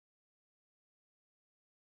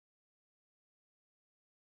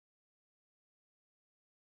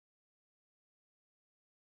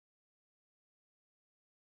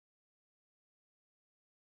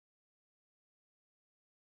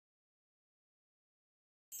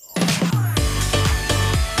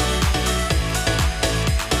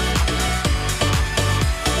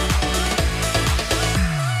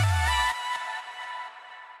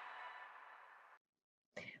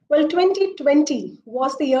Well, 2020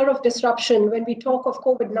 was the year of disruption when we talk of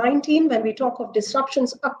COVID-19, when we talk of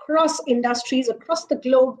disruptions across industries, across the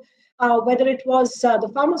globe, whether it was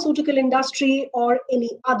the pharmaceutical industry or any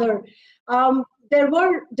other. There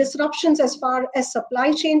were disruptions as far as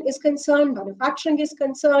supply chain is concerned, manufacturing is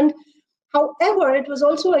concerned. However, it was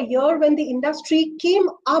also a year when the industry came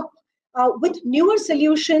up with newer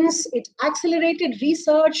solutions. It accelerated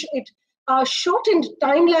research. It shortened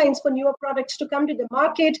timelines for newer products to come to the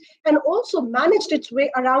market, and also managed its way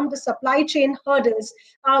around the supply chain hurdles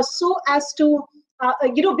so as to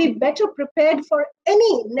be better prepared for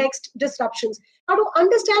any next disruptions. Now, to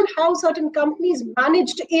understand how certain companies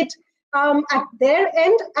managed it at their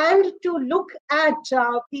end, and to look at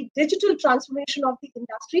the digital transformation of the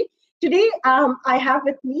industry, today I have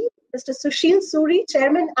with me Mr. Sushil Suri,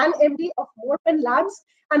 Chairman and MD of Morpen Labs,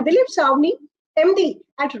 and Dilip Savni, MD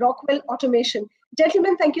at Rockwell Automation.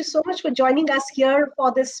 Gentlemen, thank you so much for joining us here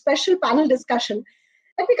for this special panel discussion.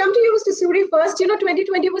 Let me come to you, Mr. Suri, first.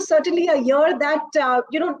 2020 was certainly a year that,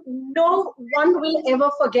 no one will ever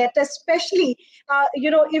forget, especially,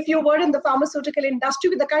 if you were in the pharmaceutical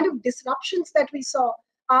industry, with the kind of disruptions that we saw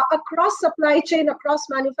across supply chain, across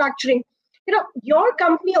manufacturing. Your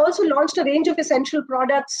company also launched a range of essential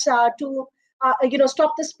products to,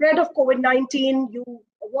 stop the spread of COVID-19. You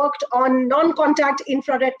worked on non-contact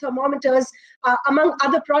infrared thermometers, among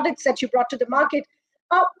other products that you brought to the market.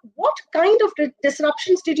 What kind of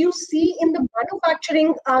disruptions did you see in the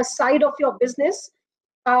manufacturing side of your business,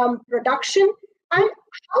 production, and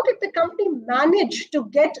how did the company manage to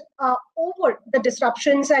get over the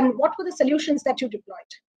disruptions, and what were the solutions that you deployed?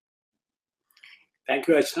 Thank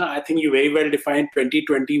you, Archana. I think you very well defined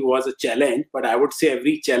 2020 was a challenge, but I would say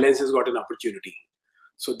every challenge has got an opportunity.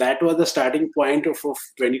 So that was the starting point of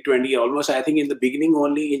 2020. Almost, I think in the beginning,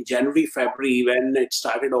 only in January, February, when it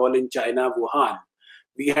started all in China, Wuhan,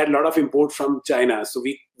 we had a lot of import from China. So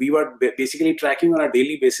we were basically tracking on a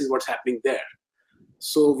daily basis what's happening there.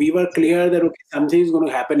 So we were clear that okay, something is going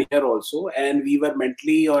to happen here also. And we were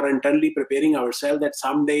mentally or internally preparing ourselves that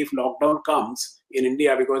someday if lockdown comes in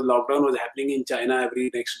India, because lockdown was happening in China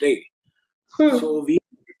every next day. So we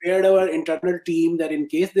prepared our internal team that in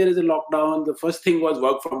case there is a lockdown, the first thing was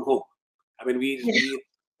work from home. I mean, we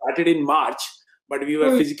started in March, but we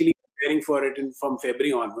were physically preparing for it from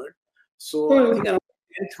February onward. So I think around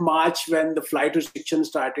 10th March, when the flight restriction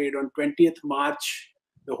started, on 20th March,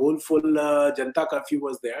 the whole full Janta curfew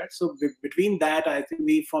was there. So between that, I think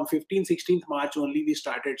we from 15th, 16th March only, we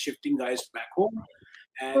started shifting guys back home.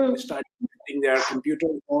 And we started shifting their computer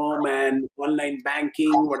home and online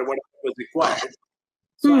banking, whatever was required.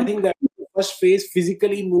 So I think that the first phase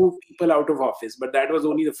physically moved people out of office, but that was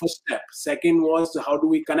only the first step. Second was how do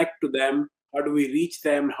we connect to them? How do we reach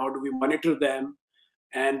them? How do we monitor them?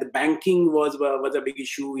 And the banking was a big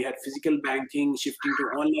issue. We had physical banking, shifting to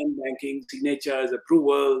online banking, signatures,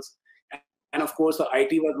 approvals. And of course, the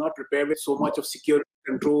IT was not prepared with so much of security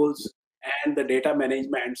controls and the data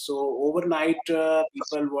management. So overnight,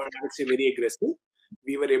 people were, I would say, very aggressive.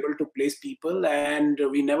 We were able to place people, and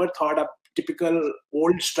we never thought a typical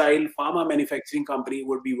old-style pharma manufacturing company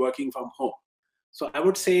would be working from home. So I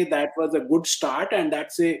would say that was a good start, and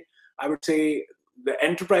that's I would say, the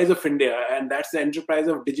enterprise of India, and that's the enterprise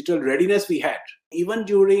of digital readiness we had. Even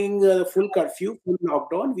during full curfew, full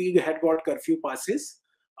lockdown, we had got curfew passes.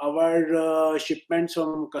 Our shipments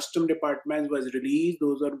from custom departments was released.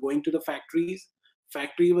 Those are going to the factories.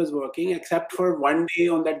 Factory was working, except for one day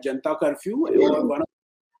on that Janta curfew, or one of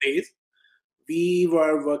the days. We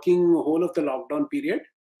were working whole of the lockdown period.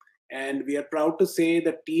 And we are proud to say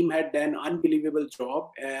the team had done unbelievable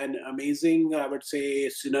job and amazing, I would say,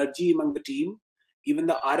 synergy among the team. Even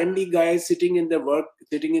the R&D guys sitting in their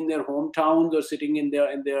hometowns or sitting in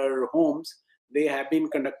their homes, they have been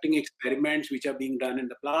conducting experiments which are being done in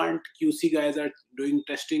the plant. QC guys are doing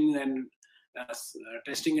testing and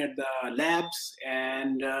testing at the labs,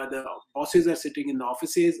 and the bosses are sitting in the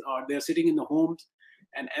offices or they're sitting in the homes,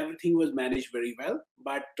 and everything was managed very well.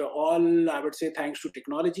 But all, I would say, thanks to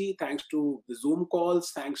technology, thanks to the Zoom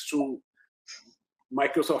calls, thanks to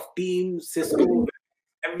Microsoft Teams, Cisco,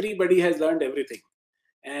 everybody has learned everything.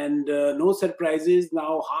 And no surprises.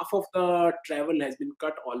 Now, half of the travel has been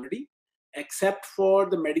cut already, except for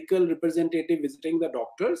the medical representative visiting the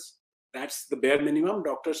doctors. That's the bare minimum.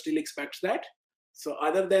 Doctor still expects that. So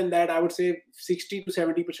other than that, I would say 60 to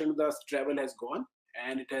 70% of the travel has gone.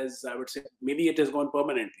 And it has, I would say, maybe it has gone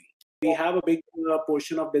permanently. We have a big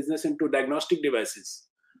portion of business into diagnostic devices.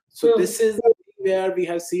 So this is where we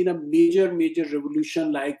have seen a major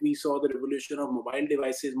revolution, like we saw the revolution of mobile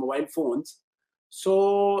devices, mobile phones.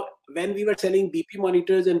 So when we were selling BP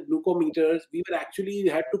monitors and glucometers, we were actually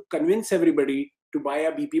had to convince everybody to buy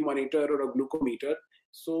a BP monitor or a glucometer.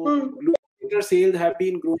 So glucometer sales have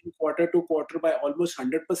been growing quarter to quarter by almost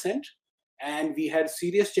 100%. And we had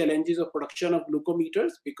serious challenges of production of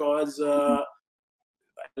glucometers because,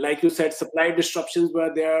 like you said, supply disruptions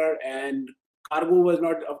were there and cargo was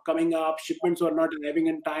not coming up, shipments were not arriving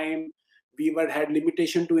in time. We had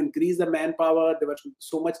limitation to increase the manpower. There was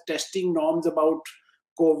so much testing norms about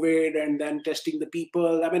COVID and then testing the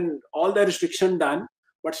people. I mean, all the restriction done,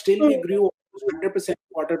 but still we grew 100%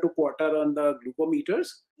 quarter to quarter on the glucometers.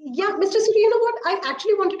 Yeah, Mr. Suri, you know what? I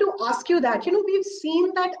actually wanted to ask you that. You know, we've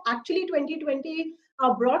seen that actually 2020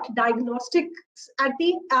 brought diagnostics at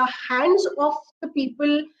the hands of the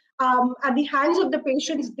people, at the hands of the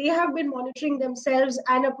patients. They have been monitoring themselves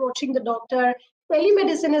and approaching the doctor.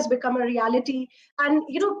 Telemedicine has become a reality. And,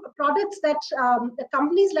 you know, products that the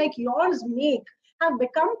companies like yours make have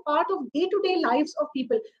become part of day-to-day lives of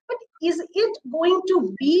people. But is it going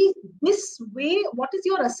to be this way? What is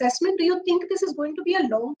your assessment? Do you think this is going to be a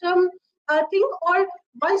long-term thing, or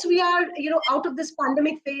once we are, you know, out of this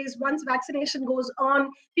pandemic phase, once vaccination goes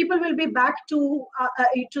on, people will be back to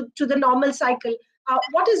the normal cycle?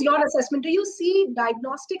 What is your assessment? Do you see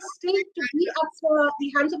diagnostics still to be at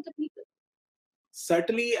the hands of the people?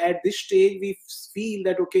 Certainly, at this stage, we feel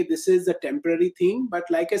that okay, this is a temporary thing. But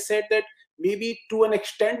like I said, that maybe to an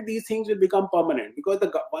extent these things will become permanent, because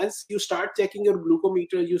once you start checking your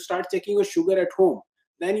glucometer, you start checking your sugar at home,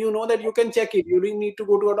 then you know that you can check it. You don't need to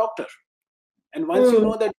go to a doctor. And once you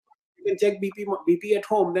know that you can check BP at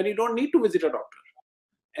home, then you don't need to visit a doctor.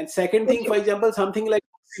 And second thing, for example, something like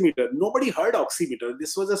oximeter. Nobody heard oximeter.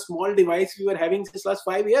 This was a small device we were having since last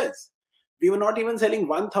 5 years. We were not even selling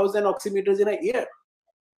 1,000 oximeters in a year.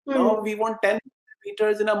 Now we want 10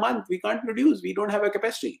 meters in a month. We can't produce. We don't have a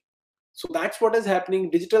capacity. So that's what is happening.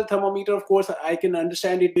 Digital thermometer, of course, I can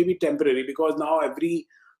understand it may be temporary, because now every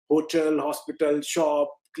hotel, hospital, shop,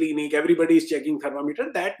 clinic, everybody is checking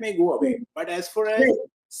thermometer. That may go away. But as far as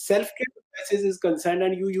self-care devices is concerned,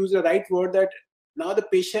 and you use the right word, that now the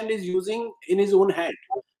patient is using in his own hand.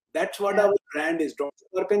 That's what our brand is. Dr.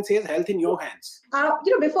 Karpan says, health in your hands.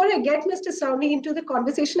 You know, before I get Mr. Sawney into the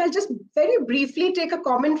conversation, I'll just very briefly take a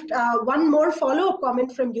comment, one more follow-up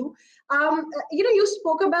comment from you. You know, you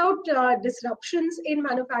spoke about disruptions in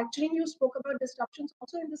manufacturing. You spoke about disruptions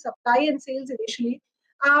also in the supply and sales initially,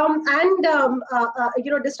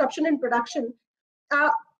 you know, disruption in production.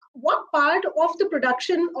 What part of the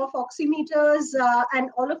production of oximeters and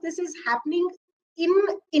all of this is happening in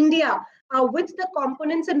India, with the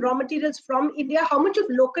components and raw materials from India? How much of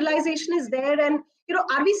localization is there? And, you know,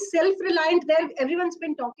 are we self-reliant there? Everyone's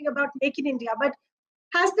been talking about Make in India, but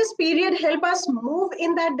has this period helped us move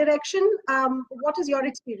in that direction? What is your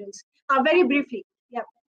experience? Very briefly. Yeah.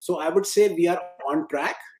 So I would say we are on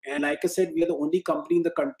track. And like I said, we are the only company in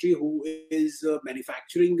the country who is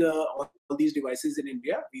manufacturing all these devices in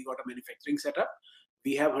India. We got a manufacturing setup.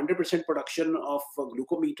 We have 100% production of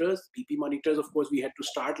glucometers, BP monitors. Of course, we had to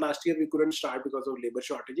start last year. We couldn't start because of labor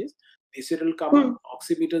shortages. This year will come up.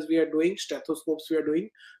 Oximeters we are doing, stethoscopes we are doing.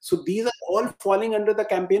 So these are all falling under the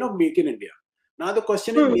campaign of Make in India. Now the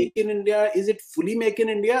question is, Make in India, is it fully Make in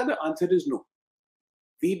India? The answer is no.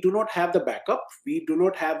 We do not have the backup. We do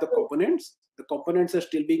not have the components. The components are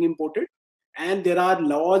still being imported. And there are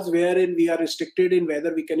laws wherein we are restricted in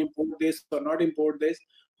whether we can import this or not import this.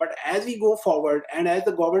 But as we go forward, and as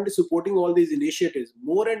the government is supporting all these initiatives,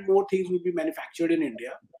 more and more things will be manufactured in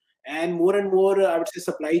India, and more, I would say,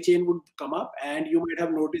 supply chain would come up. And you might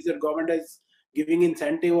have noticed that government is giving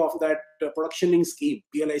incentive of that production link scheme,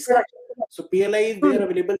 PLI scheme. So PLI is there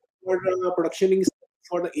available for production link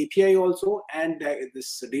for the API also, and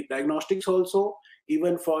this diagnostics also,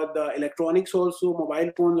 even for the electronics also,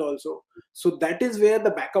 mobile phones also. So that is where the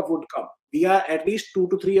backup would come. We are at least 2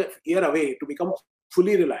 to 3 years away to become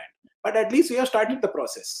fully reliant, but at least we have started the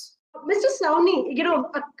process. Mr. Sawney, you know,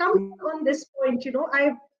 come on this point, you know,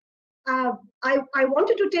 I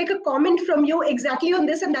wanted to take a comment from you exactly on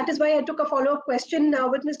this, and that is why I took a follow-up question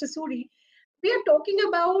with Mr. Suri. We are talking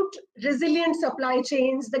about resilient supply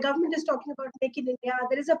chains. The government is talking about Make in India.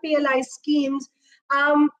 There is a PLI schemes.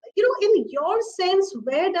 You know, in your sense,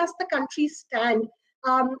 where does the country stand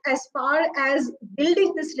as far as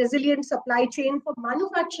building this resilient supply chain for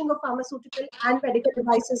manufacturing of pharmaceutical and medical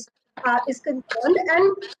devices is concerned?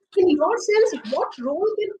 And in your sense, what role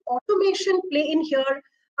can automation play in here,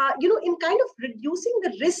 you know, in kind of reducing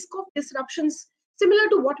the risk of disruptions similar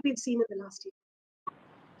to what we've seen in the last year?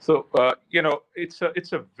 So,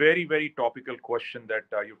 it's a very, very topical question that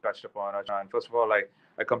you touched upon, Ajna. And first of all,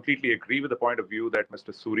 I completely agree with the point of view that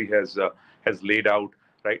Mr. Suri has laid out.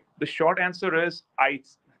 Right. The short answer is I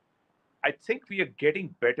think we are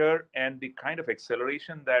getting better, and the kind of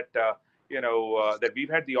acceleration that that we've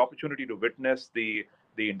had the opportunity to witness the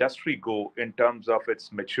industry go in terms of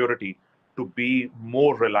its maturity to be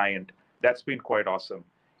more reliant. That's been quite awesome.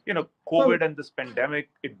 COVID and this pandemic,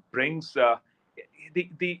 it brings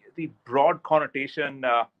the broad connotation.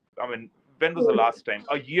 I mean, when was the last time?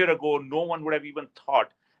 A year ago, no one would have even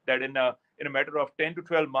thought that in a matter of 10 to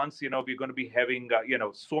 12 months, we're going to be having,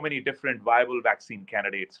 so many different viable vaccine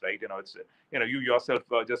candidates, right? It's, you yourself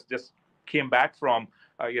just came back from,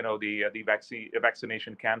 the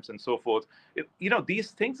vaccination camps and so forth.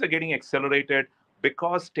 These things are getting accelerated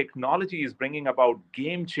because technology is bringing about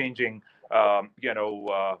game-changing,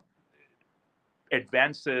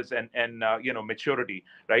 advances and maturity,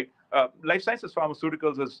 right? Life sciences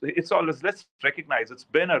pharmaceuticals it's always, let's recognize, it's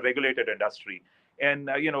been a regulated industry, and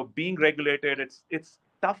being regulated, it's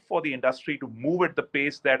tough for the industry to move at the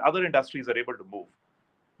pace that other industries are able to move.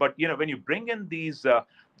 But when you bring in these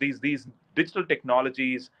digital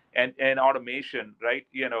technologies and automation, right?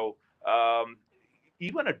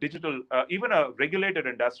 Even a even a regulated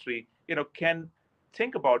industry, can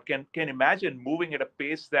think about, can imagine moving at a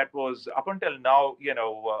pace that was up until now,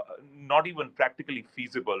 not even practically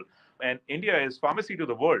feasible. And India is pharmacy to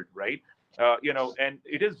the world, right? And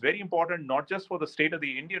it is very important, not just for the state of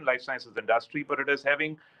the Indian life sciences industry, but it is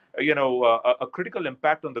having, a critical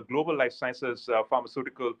impact on the global life sciences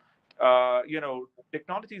pharmaceutical,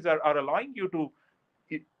 technologies are allowing you to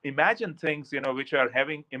imagine things, which are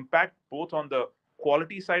having impact both on the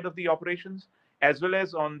quality side of the operations as well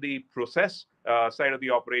as on the process side of the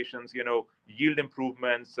operations, yield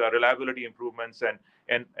improvements, reliability improvements,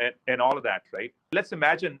 and all of that, right? Let's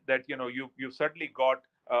imagine that, you've certainly got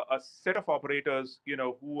a set of operators,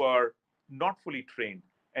 who are not fully trained,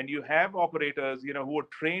 and you have operators, who are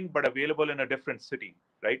trained but available in a different city,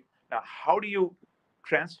 right? Now, how do you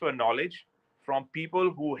transfer knowledge from people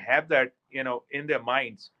who have that, in their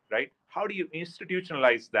minds, right? How do you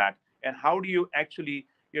institutionalize that, and how do you actually,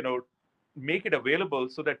 make it available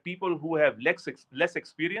so that people who have less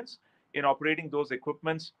experience in operating those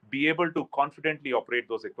equipments be able to confidently operate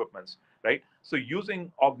those equipments, right? So using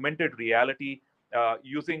augmented reality,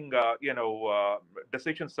 using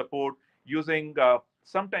decision support, using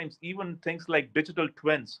sometimes even things like digital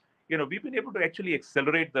twins, we've been able to actually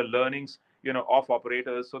accelerate the learnings, of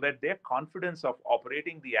operators so that their confidence of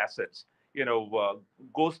operating the assets,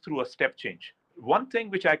 goes through a step change. One thing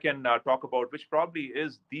which I can talk about, which probably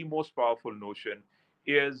is the most powerful notion,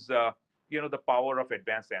 is the power of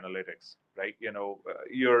advanced analytics, right?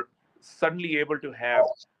 You're suddenly able to have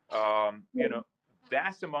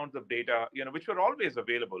vast amounts of data, which were always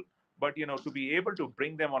available, but to be able to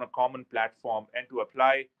bring them on a common platform and to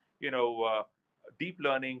apply, deep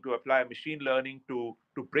learning, to apply machine learning to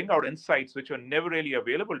bring out insights which are never really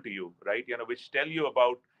available to you, right? Which tell you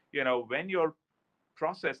about when your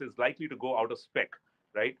process is likely to go out of spec,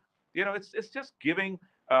 right? It's just giving,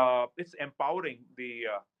 it's empowering the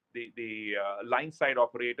line side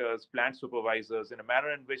operators, plant supervisors in a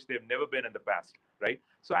manner in which they've never been in the past, right?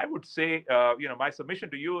 So I would say, my submission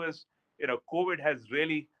to you is, COVID has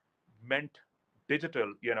really meant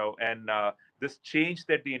digital, and this change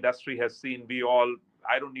that the industry has seen,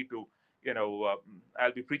 I don't need to,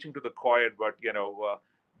 I'll be preaching to the choir, but,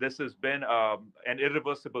 this has been an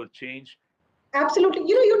irreversible change. Absolutely.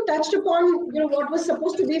 You touched upon, what was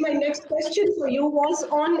supposed to be my next question for you was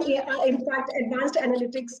on AI, in fact, advanced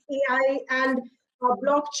analytics, AI, and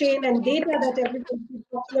blockchain and data that everyone's been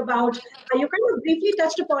talking about. You kind of briefly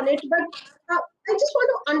touched upon it, but I just want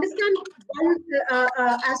to understand one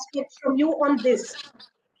aspect from you on this.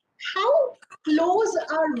 How close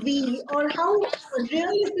are we, or how real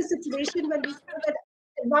is the situation when we say that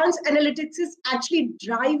advanced analytics is actually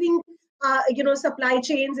driving, supply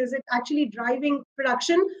chains? Is it actually driving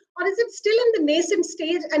production, or is it still in the nascent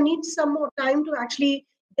stage and needs some more time to actually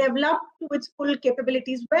develop to its full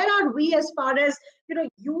capabilities? Where are we as far as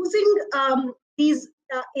using these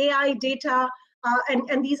AI data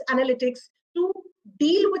and these analytics to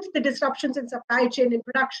deal with the disruptions in supply chain, in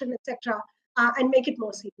production, etc., and make it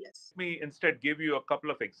more seamless? Let me instead give you a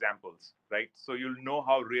couple of examples, right? So you'll know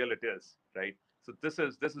how real it is, right? So this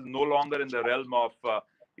is no longer in the realm of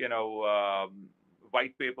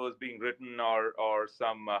white papers being written or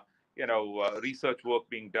some research work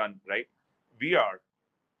being done, right? We are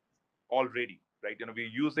already, right? We're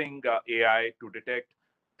using AI to detect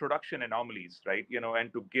production anomalies, right?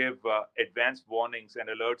 And to give advanced warnings and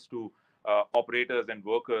alerts to operators and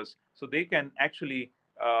workers, so they can actually,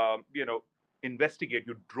 investigate.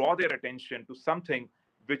 You draw their attention to something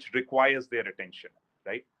which requires their attention,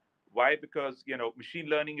 right? Why? Because machine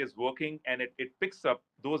learning is working and it picks up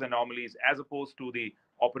those anomalies, as opposed to the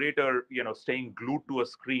operator staying glued to a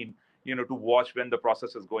screen to watch when the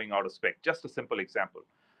process is going out of spec. Just a simple example.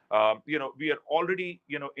 We are already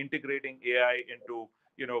integrating AI into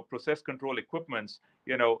process control equipments,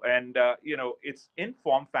 and it's in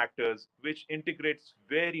form factors which integrates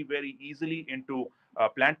very, very easily into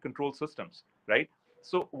plant control systems, right?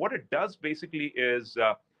 So what it does basically is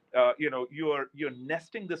you're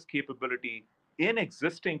nesting this capability in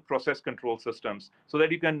existing process control systems, so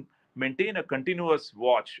that you can maintain a continuous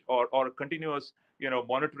watch or continuous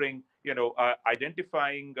monitoring,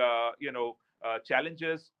 identifying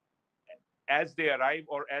challenges as they arrive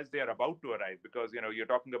or as they are about to arrive, because you're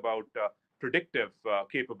talking about predictive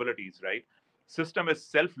capabilities, right? System is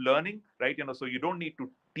self-learning, right? So you don't need to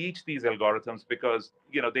teach these algorithms, because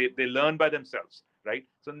they learn by themselves, right?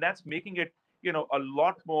 So that's making it a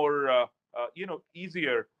lot more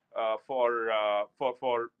easier for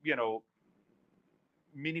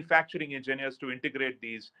manufacturing engineers to integrate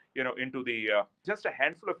these into the just a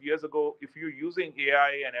handful of years ago, if you're using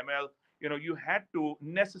AI and ML, you had to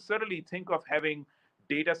necessarily think of having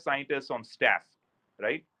data scientists on staff,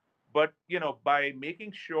 right? But by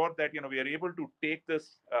making sure that we are able to take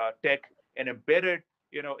this tech and embed it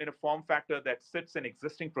in a form factor that sits in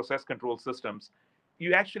existing process control systems,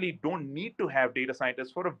 you actually don't need to have data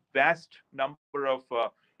scientists for a vast number of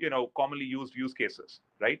commonly used use cases,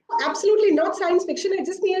 right? Absolutely not science fiction. I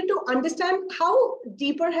just needed to understand how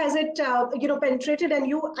deeper has it penetrated, and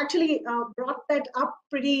you actually brought that up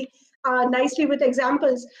pretty nicely with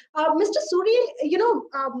examples. Mr. Suri,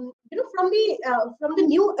 from the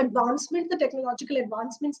new advancement, the technological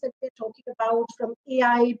advancements that we're talking about, from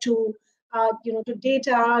AI to to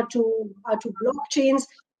data to blockchains.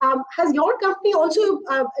 Has your company also,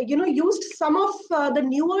 used some of the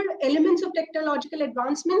newer elements of technological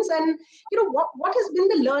advancements, and what has been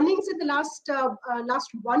the learnings in the last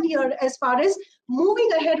 1 year as far as moving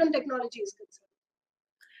ahead on technology is concerned?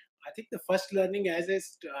 I think the first learning, as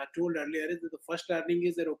I told earlier, is that the first learning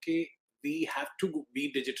is that okay, we have to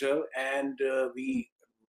be digital, and we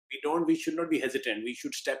should not be hesitant. We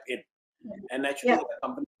should step in, and actually the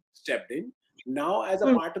company stepped in. Now, as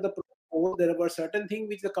a part of the program, there were certain things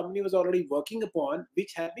which the company was already working upon,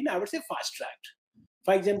 which have been, I would say, fast-tracked.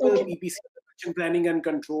 For example, PPC, production planning and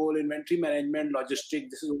control, inventory management,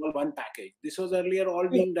 logistics, this is all one package. This was earlier all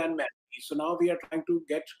being done manually. So now we are trying to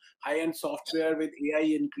get high-end software with AI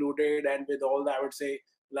included, and with all the, I would say,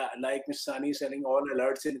 like Ms. Sani selling, all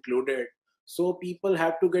alerts included. So people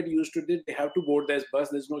have to get used to this. They have to board this bus.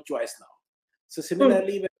 There's no choice now. So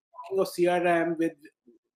similarly, when talking of CRM with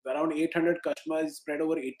around 800 customers spread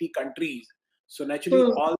over 80 countries. So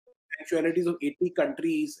naturally, all the eventualities of 80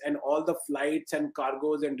 countries and all the flights and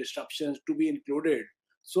cargoes and disruptions to be included.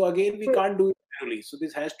 So again, we can't do it manually. So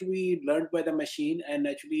this has to be learned by the machine, and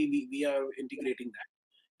naturally we are integrating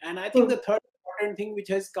that. And I think the third important thing which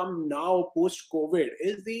has come now post-COVID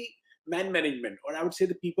is the man management, or I would say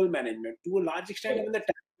the people management, to a large extent, even the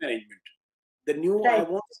time management. The new, I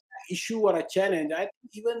won't say issue or a challenge, I think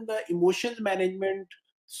even the emotions management,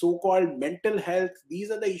 so-called mental health, these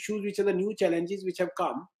are the issues which are the new challenges which have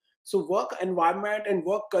come. So work environment and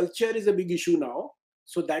work culture is a big issue now.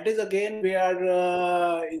 So that is again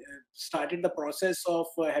where started the process of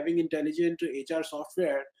having intelligent HR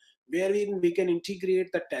software, wherein we can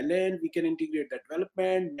integrate the talent, we can integrate the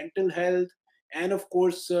development, mental health. And of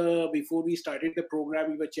course, before we started the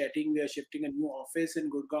program, we were chatting, we are shifting a new office in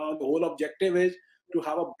Gurgaon. The whole objective is to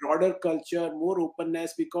have a broader culture, more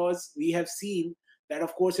openness, because we have seen that,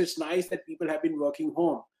 of course, it's nice that people have been working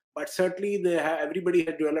home, but certainly everybody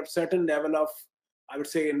had developed certain level of, I would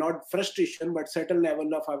say, not frustration, but certain level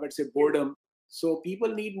of, I would say, boredom. So people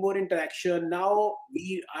need more interaction. Now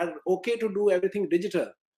we are okay to do everything digital,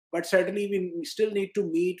 but certainly we still need to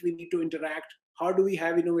meet, we need to interact. How do we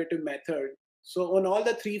have innovative method? So on all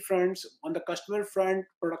the three fronts, on the customer front,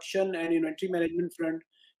 production and inventory management front,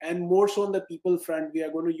 and more so on the people front, we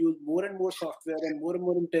are going to use more and more software and more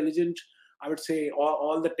intelligent, I would say,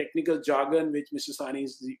 all the technical jargon which Mr. Sani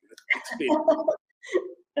is explaining.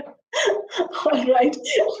 All right.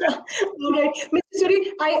 All right. Mr.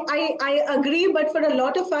 Suri, I agree, but for a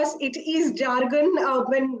lot of us, it is jargon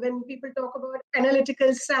when people talk about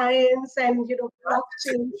analytical science and,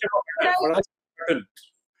 blockchain.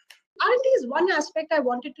 R&D is one aspect I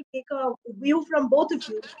wanted to take a view from both of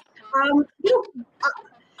you.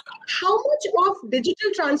 How much of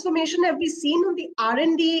digital transformation have we seen on the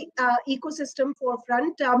R&D ecosystem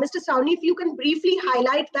forefront? Mr. Sauni, if you can briefly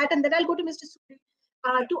highlight that, and then I'll go to Mr. Suri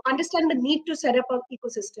to understand the need to set up an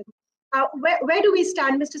ecosystem. Where do we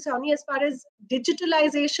stand, Mr. Sauni, as far as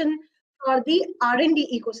digitalization for the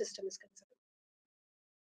R&D ecosystem is concerned?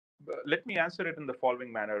 Let me answer it in the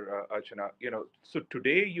following manner, Archana. So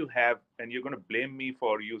today you have, and you're going to blame me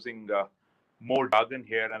for using more jargon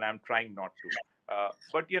here, and I'm trying not to.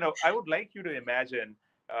 But I would like you to imagine.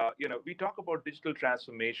 We talk about digital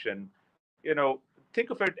transformation. Think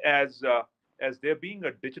of it as there being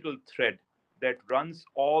a digital thread that runs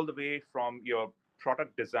all the way from your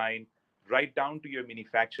product design right down to your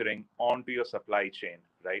manufacturing onto your supply chain,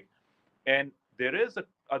 right? And there is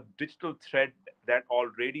a digital thread that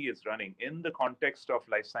already is running in the context of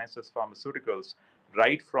life sciences pharmaceuticals,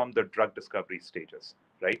 right from the drug discovery stages,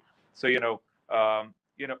 right? So,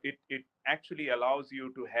 it actually allows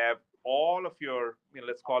you to have all of your,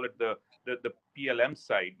 let's call it the PLM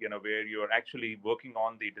side, where you're actually working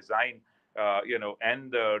on the design,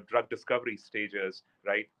 and the drug discovery stages,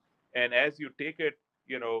 right? And as you take it,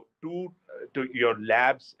 to your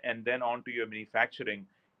labs and then onto your manufacturing,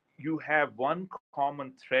 you have one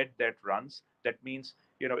common thread that runs. That means,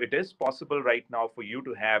 it is possible right now for you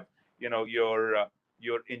to have,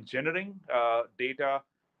 your engineering data,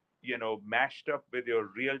 mashed up with your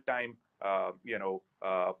real-time,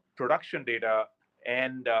 production data,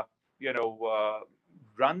 and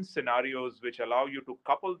run scenarios which allow you to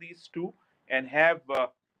couple these two and have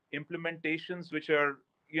implementations which are,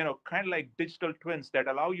 kind of like digital twins that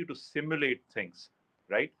allow you to simulate things,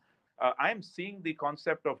 right? I'm seeing the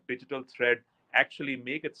concept of digital thread actually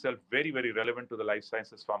make itself very, very relevant to the life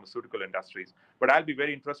sciences pharmaceutical industries. But I'll be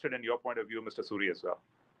very interested in your point of view, Mr. Suri, as well.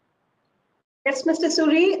 Yes, Mr.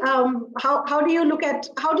 Suri, how do you look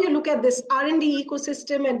at this R&D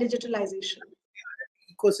ecosystem and digitalization?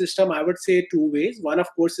 Ecosystem, I would say two ways. One, of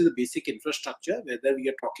course, is the basic infrastructure, whether we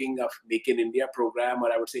are talking of Make in India program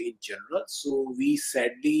or I would say in general. So we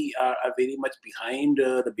sadly are very much behind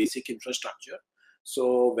the basic infrastructure.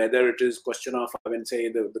 So whether it is question of, I would say,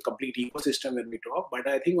 the complete ecosystem when we talk, but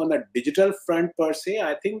I think on the digital front per se,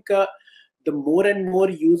 I think the more and more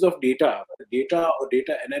use of data or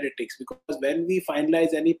data analytics, because when we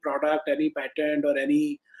finalize any product, any patent or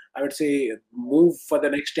any, I would say, move for the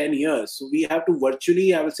next 10 years, so we have to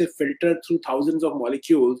virtually, I would say, filter through thousands of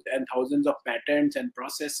molecules and thousands of patents and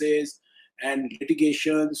processes and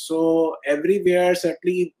litigation. So everywhere,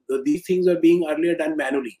 certainly these things are being earlier done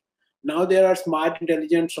manually. Now there are smart,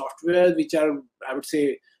 intelligent software which are, I would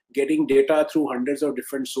say, getting data through hundreds of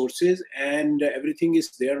different sources, and everything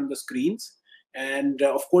is there on the screens. And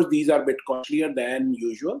of course, these are a bit costlier than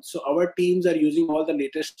usual. So our teams are using all the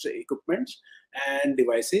latest equipments and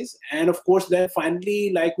devices. And of course, then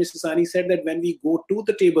finally, like Mr. Sani said, that when we go to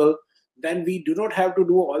the table, then we do not have to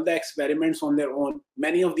do all the experiments on their own.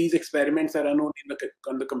 Many of these experiments are run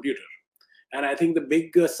on the computer. And I think the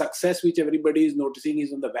big success which everybody is noticing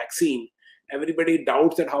is on the vaccine. Everybody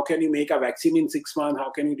doubts that how can you make a vaccine in 6 months? How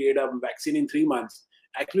can you create a vaccine in 3 months?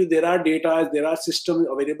 Actually, there are data, there are systems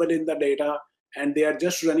available in the data, and they are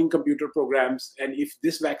just running computer programs. And if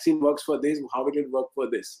this vaccine works for this, how will it work for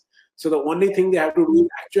this? So the only thing they have to do is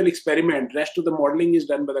actual experiment. Rest of the modeling is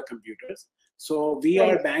done by the computers. So we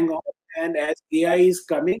are bang on. And as AI is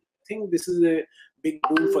coming, I think this is a big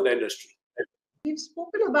boom for the industry. We've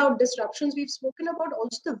spoken about disruptions. We've spoken about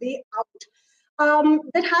also the way out.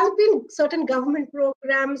 There have been certain government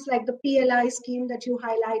programs like the PLI scheme that you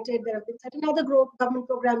highlighted. There have been certain other government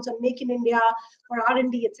programs on Make in India or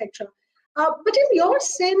R&D, etc. But in your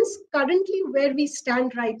sense, currently where we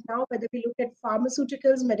stand right now, whether we look at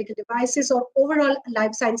pharmaceuticals, medical devices, or overall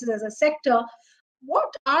life sciences as a sector,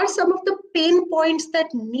 what are some of the pain points that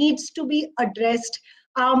needs to be addressed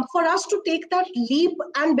for us to take that leap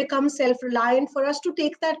and become self-reliant, for us to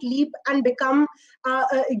take that leap and become,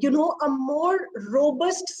 a more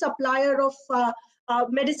robust supplier of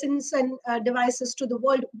medicines and devices to the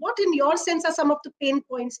world? What, in your sense, are some of the pain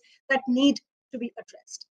points that need to be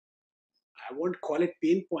addressed? I won't call it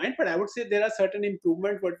pain point, but I would say there are certain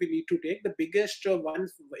improvements what we need to take. The biggest one,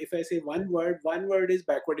 if I say one word is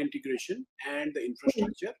backward integration and the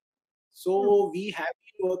infrastructure. So we have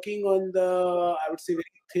been working on the, I would say, very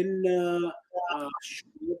thin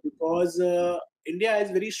because India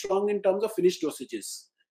is very strong in terms of finished dosages.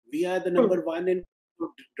 We are the number one in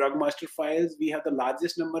drug master files. We have the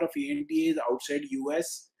largest number of ANDAs outside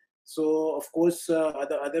US. So of course,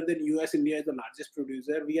 other than US, India is the largest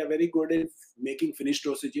producer. We are very good in making finished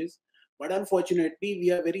dosages. But unfortunately,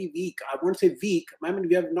 we are very weak. I won't say weak. I mean,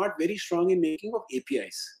 we are not very strong in making of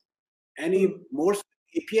APIs. Any more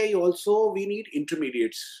API also, we need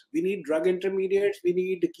intermediates. We need drug intermediates. We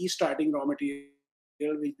need the key starting raw material,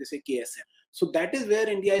 which they say KSM. So that is where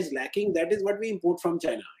India is lacking. That is what we import from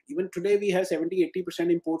China. Even today, we have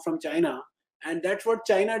 70-80% import from China. And that's what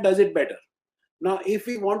China does it better. Now, if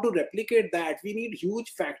we want to replicate that, we need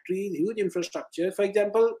huge factories, huge infrastructure. For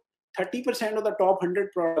example, 30% of the top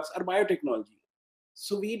 100 products are biotechnology.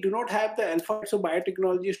 So we do not have the alphabets of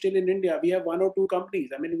biotechnology still in India. We have one or two companies.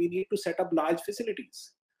 I mean, we need to set up large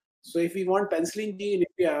facilities. So if we want penicillin G in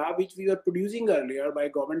India, which we were producing earlier by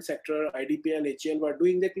government sector, IDPL, HL were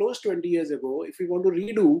doing, they closed 20 years ago. If we want to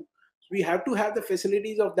redo, we have to have the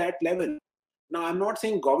facilities of that level. Now, I'm not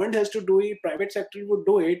saying government has to do it, private sector would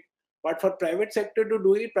do it, but for private sector to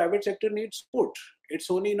do it, private sector needs support. It's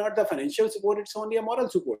only not the financial support, it's only a moral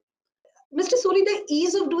support. Mr. Suri, the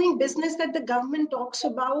ease of doing business that the government talks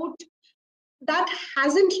about, that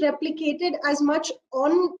hasn't replicated as much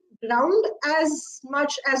on ground as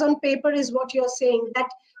much as on paper is what you're saying. That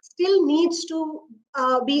still needs to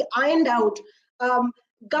be ironed out.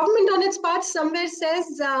 Government on its part somewhere says,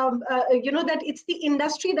 that it's the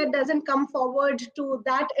industry that doesn't come forward to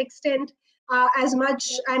that extent as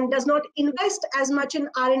much and does not invest as much in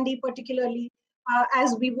R&D particularly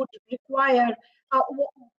as we would require. Uh,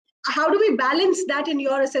 how do we balance that in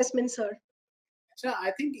your assessment, sir? So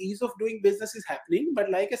I think ease of doing business is happening,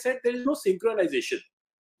 but like I said, there is no synchronization.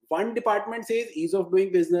 One department says ease of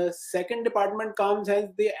doing business, second department comes and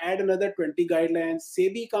they add another 20 guidelines,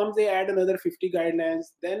 SEBI comes, they add another 50 guidelines,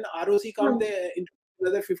 then ROC comes, they introduce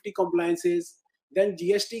another 50 compliances, then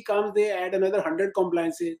GST comes, they add another 100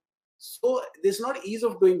 compliances. So there's not ease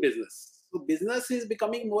of doing business. So business is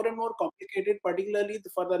becoming more and more complicated, particularly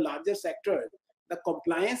for the larger sector. The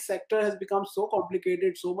compliance sector has become so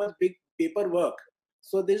complicated, so much big paperwork.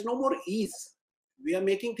 So there's no more ease. We are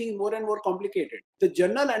making things more and more complicated. The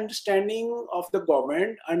general understanding of the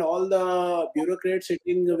government and all the bureaucrats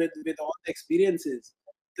sitting with all the experiences,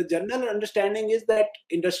 the general understanding is that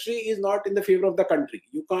industry is not in the favor of the country.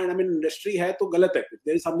 You can't, I mean, industry hai to galat hai.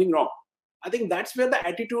 There is something wrong. I think that's where the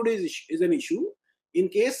attitude is an issue. In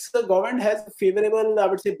case the government has favorable, I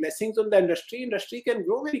would say, blessings on the industry can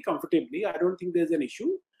grow very comfortably. I don't think there's an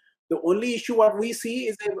issue. The only issue what we see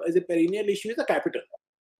is a perennial issue is the capital.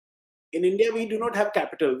 In India, we do not have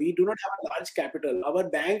capital. We do not have a large capital. Our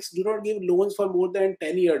banks do not give loans for more than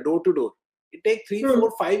 10 years, door to door. It takes 3,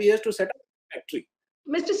 4, 5 years to set up a factory.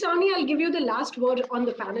 Mr. Sawhney, I'll give you the last word on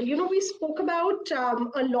the panel. You know, we spoke about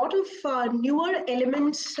a lot of newer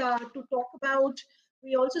elements to talk about.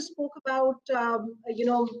 We also spoke about,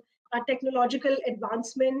 technological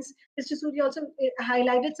advancements. Mr. Suri also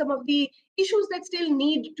highlighted some of the issues that still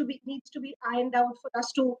needs to be ironed out for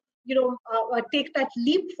us to, take that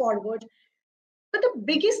leap forward. But the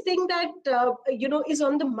biggest thing that is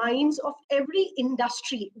on the minds of every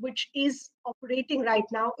industry which is operating right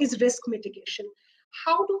now is risk mitigation.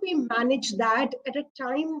 How do we manage that at a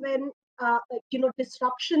time when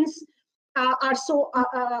disruptions are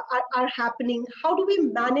happening? How do we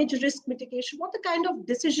manage risk mitigation? What the kind of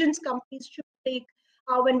decisions companies should take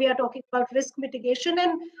when we are talking about risk mitigation,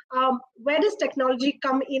 and where does technology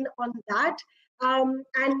come in on that? I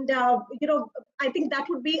think that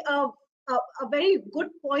would be a very good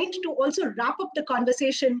point to also wrap up the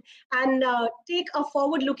conversation and take a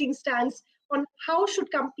forward-looking stance on how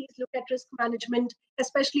should companies look at risk management,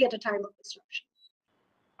 especially at a time of disruption.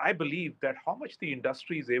 I believe that how much the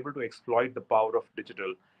industry is able to exploit the power of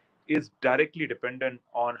digital is directly dependent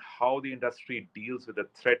on how the industry deals with the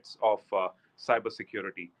threats of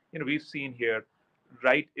cybersecurity. We've seen here,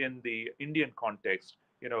 right in the Indian context,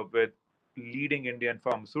 with leading Indian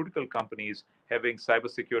pharmaceutical companies having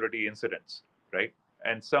cybersecurity incidents, right?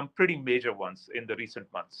 And some pretty major ones in the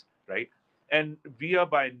recent months, right? And we are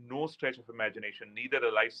by no stretch of imagination, neither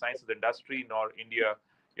the life sciences industry nor India,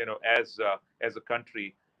 as a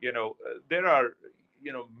country, there are,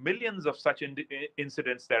 millions of such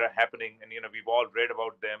incidents that are happening, and we've all read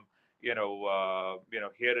about them,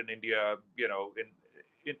 here in India,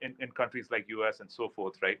 in countries like US and so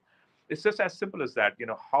forth, right? It's just as simple as that.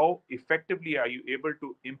 How effectively are you able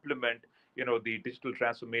to implement, the digital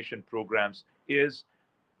transformation programs is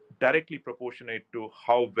directly proportionate to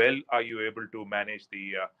how well are you able to manage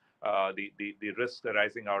the risks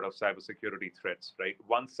arising out of cybersecurity threats, right?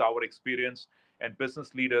 Once our experience and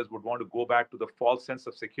business leaders would want to go back to the false sense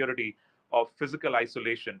of security of physical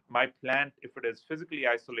isolation. My plant, if it is physically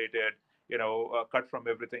isolated, cut from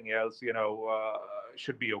everything else,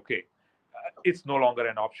 should be okay. It's no longer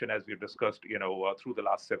an option, as we've discussed, through the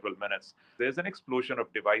last several minutes. There's an explosion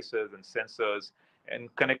of devices and sensors and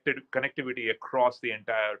connectivity across the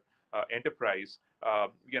entire enterprise.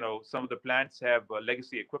 Some of the plants have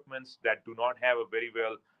legacy equipments that do not have a very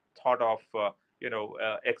well thought of,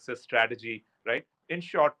 access strategy, right? In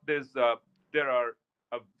short, there are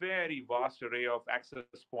a very vast array of access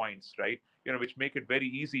points, right? Which make it very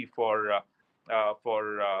easy for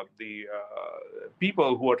the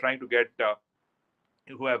people who are trying to get,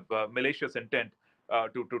 who have malicious intent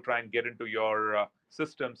to try and get into your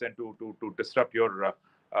systems and to disrupt your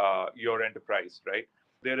enterprise, right?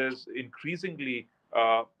 There is increasingly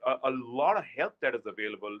a lot of help that is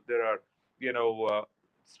available. There are,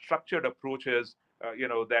 structured approaches,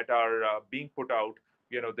 that are being put out.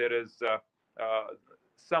 There is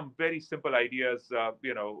some very simple ideas.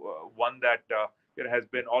 One that has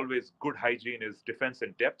been always good hygiene is defense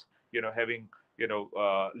in depth. Having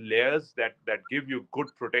layers that give you good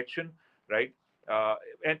protection, right?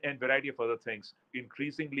 And variety of other things.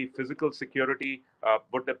 Increasingly, physical security.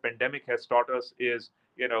 What the pandemic has taught us is,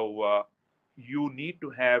 you need to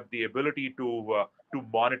have the ability to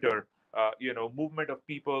monitor, movement of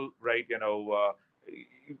people, right?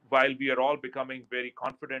 While we are all becoming very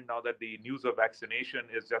confident now that the news of vaccination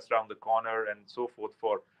is just around the corner and so forth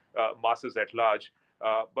for masses at large,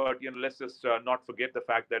 but let's just not forget the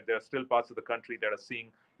fact that there are still parts of the country that are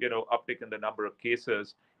seeing uptick in the number of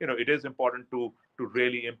cases. It is important to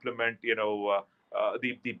really implement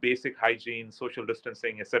the basic hygiene, social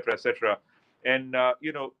distancing, etc., etc. And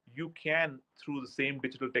you can, through the same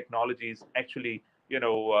digital technologies, actually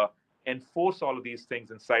enforce all of these things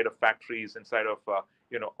inside of factories, inside of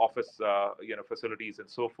office facilities and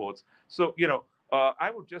so forth. So I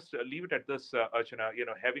would just leave it at this, Archana.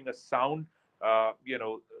 Having a sound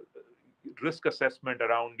risk assessment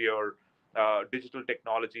around your digital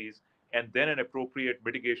technologies, and then an appropriate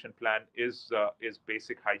mitigation plan is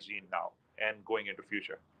basic hygiene now and going into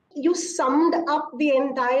future. You summed up the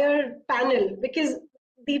entire panel, because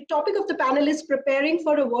the topic of the panel is preparing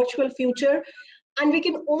for a virtual future. And we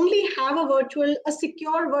can only have a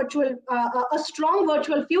secure virtual, a strong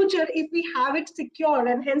virtual future if we have it secure,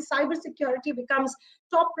 and hence cybersecurity becomes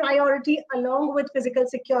top priority along with physical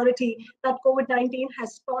security that COVID-19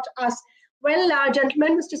 has taught us. Well,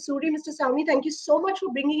 gentlemen, Mr. Suri, Mr. Sawhney, thank you so much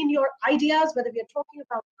for bringing in your ideas, whether we are talking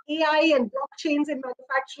about AI and blockchains in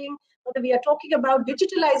manufacturing, whether we are talking about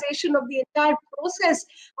digitalization of the entire process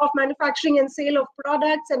of manufacturing and sale of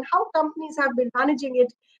products, and how companies have been managing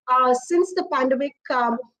it since the pandemic,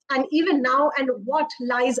 and even now, and what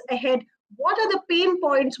lies ahead. What are the pain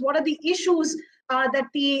points? What are the issues that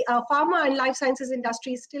the pharma and life sciences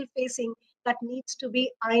industry is still facing that needs to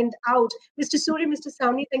be ironed out? Mr. Suri, Mr.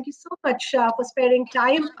 Sawhney, thank you so much for sparing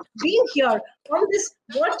time, being here on this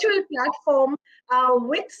virtual platform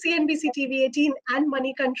with CNBC TV 18 and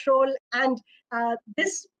Money Control, and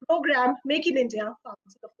this program, Make in India,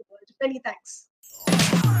 Pharmacy of the World. Many thanks.